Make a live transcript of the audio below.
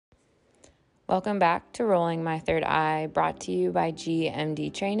Welcome back to Rolling My Third Eye, brought to you by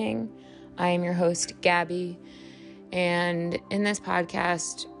GMD Training. I am your host, Gabby, and in this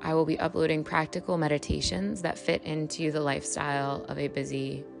podcast, I will be uploading practical meditations that fit into the lifestyle of a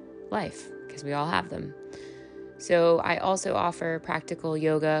busy life, because we all have them. So I also offer practical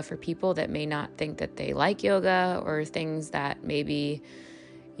yoga for people that may not think that they like yoga, or things that maybe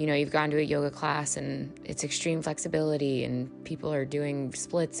you've gone to a yoga class and it's extreme flexibility and people are doing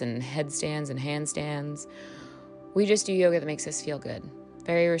splits and headstands and handstands. We just do yoga that makes us feel good.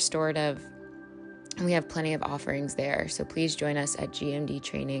 Very restorative. And we have plenty of offerings there. So please join us at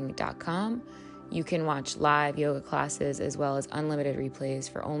gmdtraining.com. You can watch live yoga classes as well as unlimited replays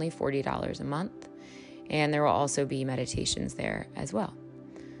for only $40 a month. And there will also be meditations there as well.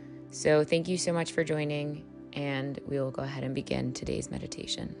 So thank you so much for joining, and we will go ahead and begin today's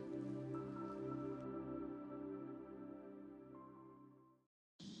meditation.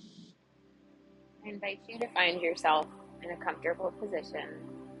 I invite you to find yourself in a comfortable position,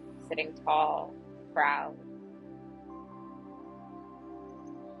 sitting tall, proud.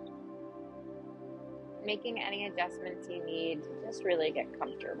 Making any adjustments you need to just really get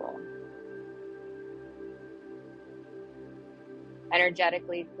comfortable.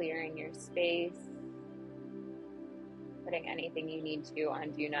 Energetically clearing your space, putting anything you need to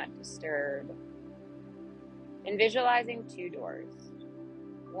on Do Not Disturb, and visualizing two doors.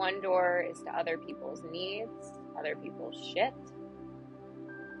 One door is to other people's needs, other people's shit,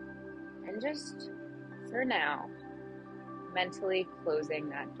 and just, for now, mentally closing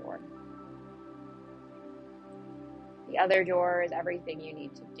that door. The other door is everything you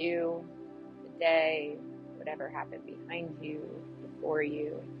need to do, the day, whatever happened behind you, before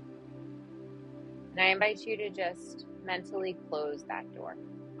you. And I invite you to just mentally close that door.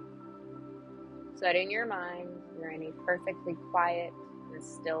 So that in your mind, you're in a perfectly quiet and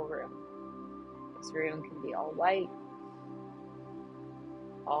still room. This room can be all white,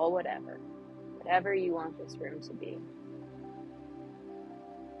 all whatever you want this room to be.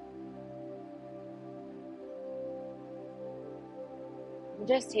 I'm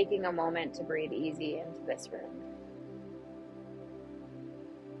just taking a moment to breathe easy into this room.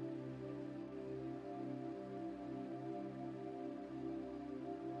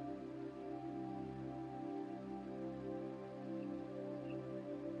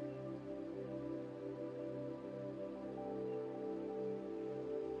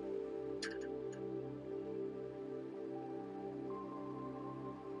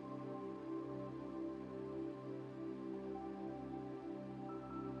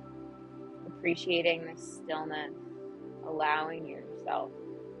 Appreciating this stillness, allowing yourself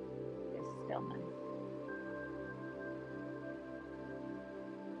this stillness.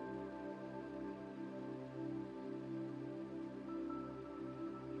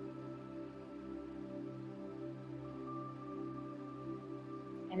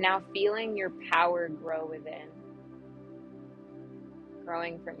 And now feeling your power grow within,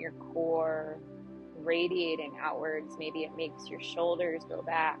 growing from your core, radiating outwards. Maybe it makes your shoulders go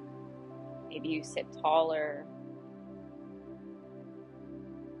back. Maybe you sit taller.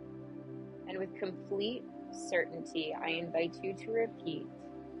 And with complete certainty, I invite you to repeat,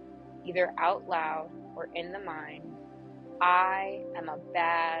 either out loud or in the mind, I am a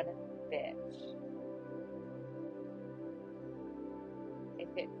bad bitch. If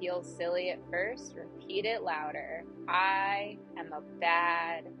it feels silly at first, repeat it louder. I am a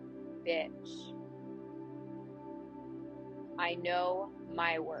bad bitch. I know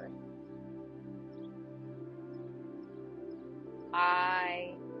my worth.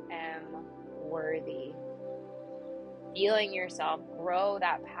 I am worthy. Feeling yourself grow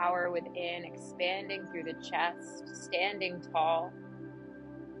that power within, expanding through the chest, standing tall,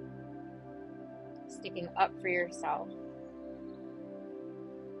 sticking up for yourself.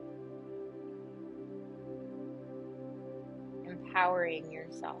 Empowering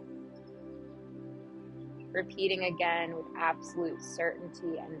yourself. Repeating again with absolute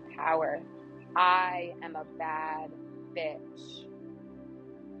certainty and power. I am a bad bitch.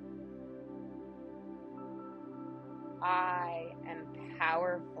 I am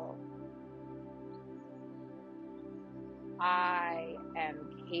powerful. I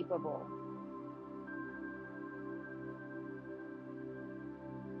am capable.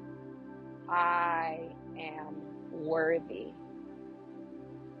 I am worthy.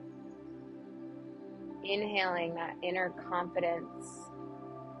 Inhaling that inner confidence.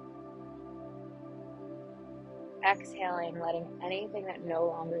 Exhaling, letting anything that no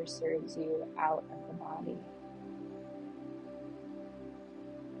longer serves you out of the body.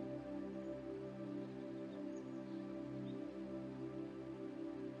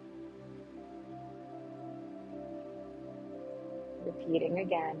 Repeating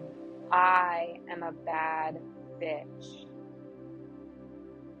again, I am a bad bitch.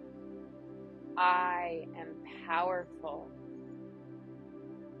 I am powerful.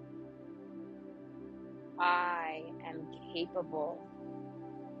 I am capable.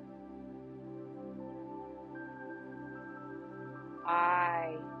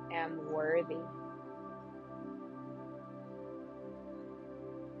 I am worthy.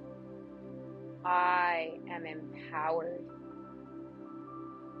 I am empowered.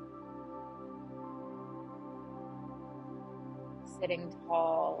 Sitting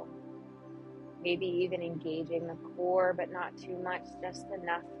tall, maybe even engaging the core, but not too much, just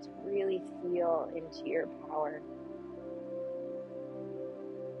enough to really feel into your power.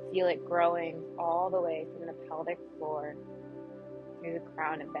 Feel it growing all the way from the pelvic floor through the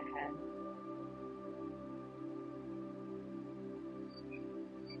crown of the head.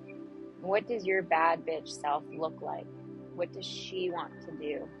 What does your bad bitch self look like? What does she want to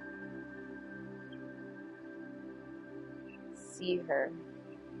do? See her.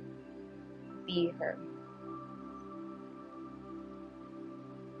 Be her.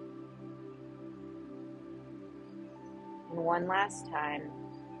 And one last time.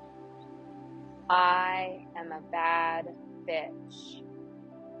 I am a bad bitch.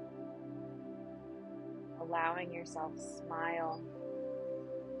 Allowing yourself to smile.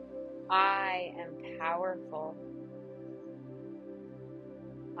 I am powerful.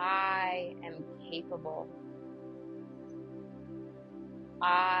 I am capable.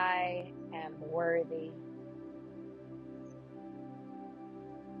 I am worthy.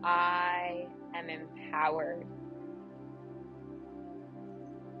 I am empowered.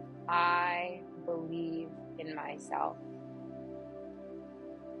 I believe in myself.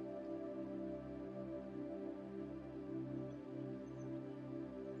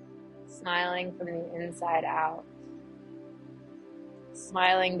 Smiling from the inside out.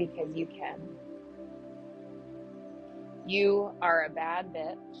 Smiling because you can. You are a bad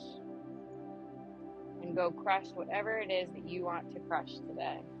bitch. And go crush whatever it is that you want to crush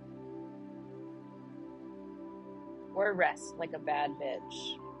today. Or rest like a bad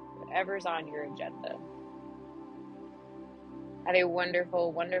bitch. Whatever's on your agenda. Have a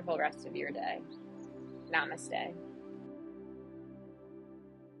wonderful, wonderful rest of your day. Namaste.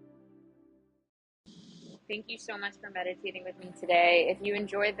 Thank you so much for meditating with me today. If you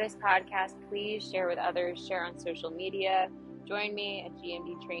enjoyed this podcast, please share with others, share on social media. Join me at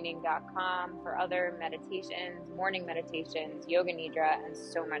gmdtraining.com for other meditations, morning meditations, yoga nidra, and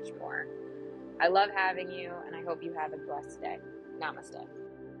so much more. I love having you, and I hope you have a blessed day. Namaste.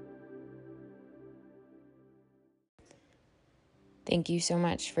 Thank you so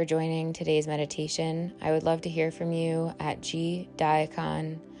much for joining today's meditation. I would love to hear from you at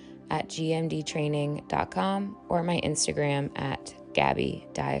gdiacon@gmdtraining.com or my Instagram at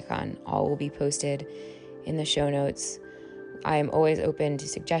gabbydiacon. All will be posted in the show notes. I am always open to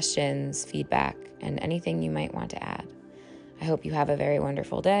suggestions, feedback, and anything you might want to add. I hope you have a very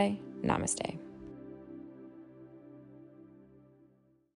wonderful day. Namaste.